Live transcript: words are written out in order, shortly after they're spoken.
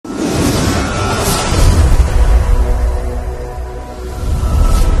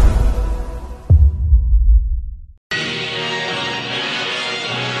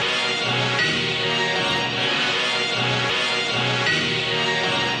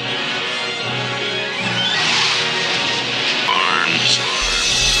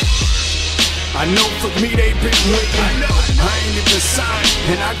I know for me they been waiting. I ain't even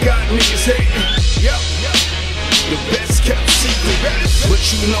signed, and I got niggas hating. Yup, the best kept secret, but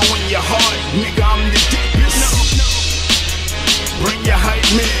you know in your heart, nigga, I'm the deepest. Bring your hype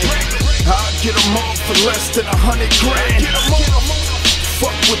man, I'll get them off for less than 100 grand.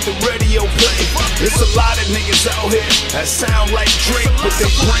 Fuck with the radio play. It's a lot of niggas out here that sound like Drake, but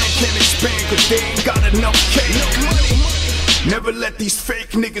they brand can't expand cause they ain't got enough cake. Never let these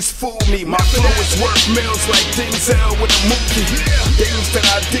fake niggas fool me. My flow is worth millions like Denzel with a movie. Things that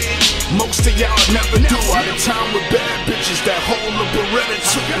I did, most of y'all never do. Out of time with bad bitches that hold a Beretta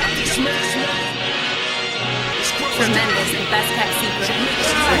too. Tremendous, the best kept secret.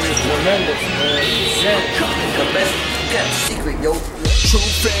 Tremendous, the best kept secret, yo. True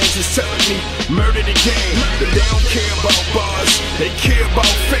fans is telling me murder the game, but they don't care about bars, they care about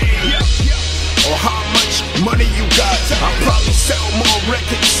fame. Or how much money you got. I'll probably sell more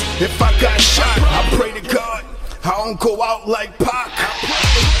records if I got shot. I pray to God I don't go out like Pac,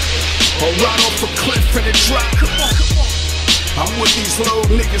 or ride off a cliff in a drop. I'm what these little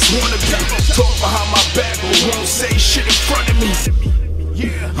niggas wanna be. Talk behind my back but won't say shit in front of me.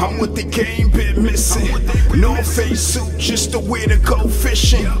 I'm what the game been missing. No face suit just to wear to go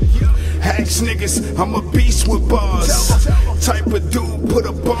fishing. Ask niggas, I'm a beast with bars. Type of dude put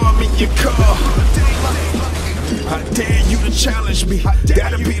a bomb in your car. I dare you to challenge me.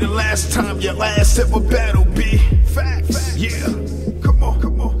 That'll be the last time your last ever battle be. Facts, yeah. Come on,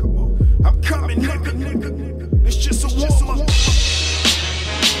 come on, come on. I'm coming, nigga. It's just a warm-up.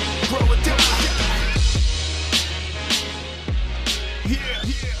 Grow it down. Yeah,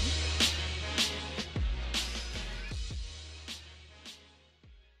 yeah.